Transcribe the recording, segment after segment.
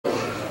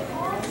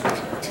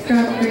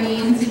from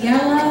green to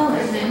yellow,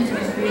 and then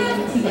from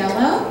green to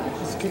yellow.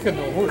 He's kicking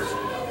the horse.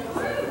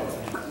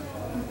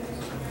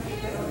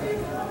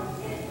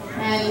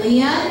 And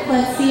Liam,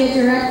 let's see a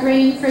direct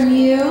rein from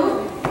you.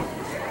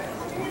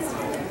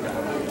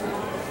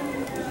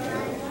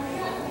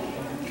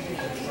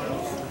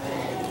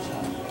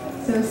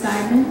 So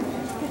Simon,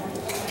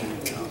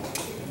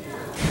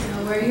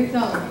 know where you're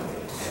going.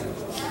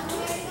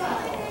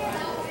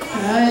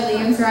 Good,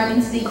 Liam's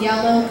riding to the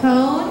yellow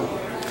cone,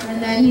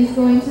 and then he's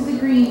going to the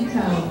green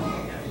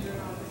cone.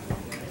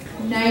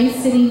 Nice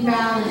sitting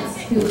balance,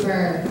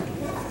 Cooper.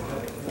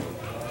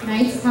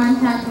 Nice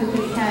contact with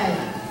his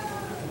head.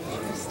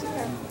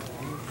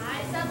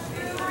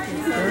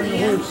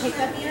 Liam, pick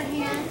up your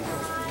hand.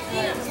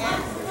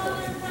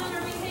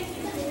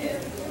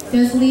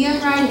 Does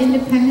Liam ride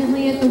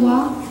independently at the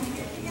walk?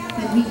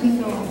 Then he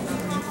can go.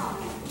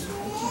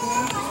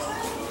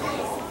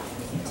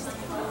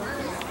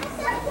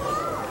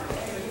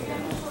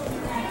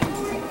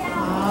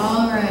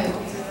 All right.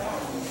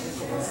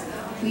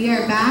 We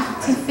are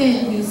back to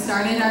Finn, who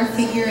started our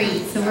figure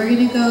 8. So we're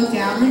going to go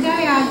down the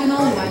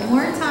diagonal one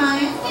more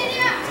time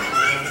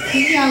to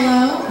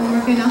yellow, and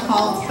we're going to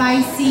halt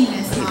by C,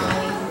 Miss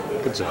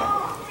Molly. Good job.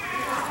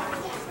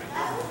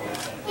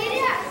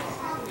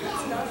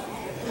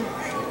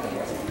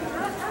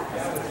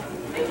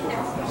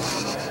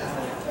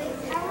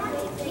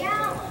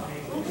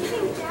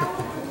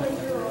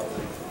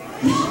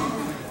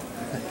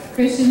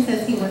 Christian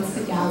says he wants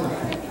to gallop.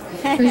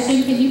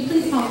 Christian, can you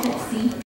please halt at C?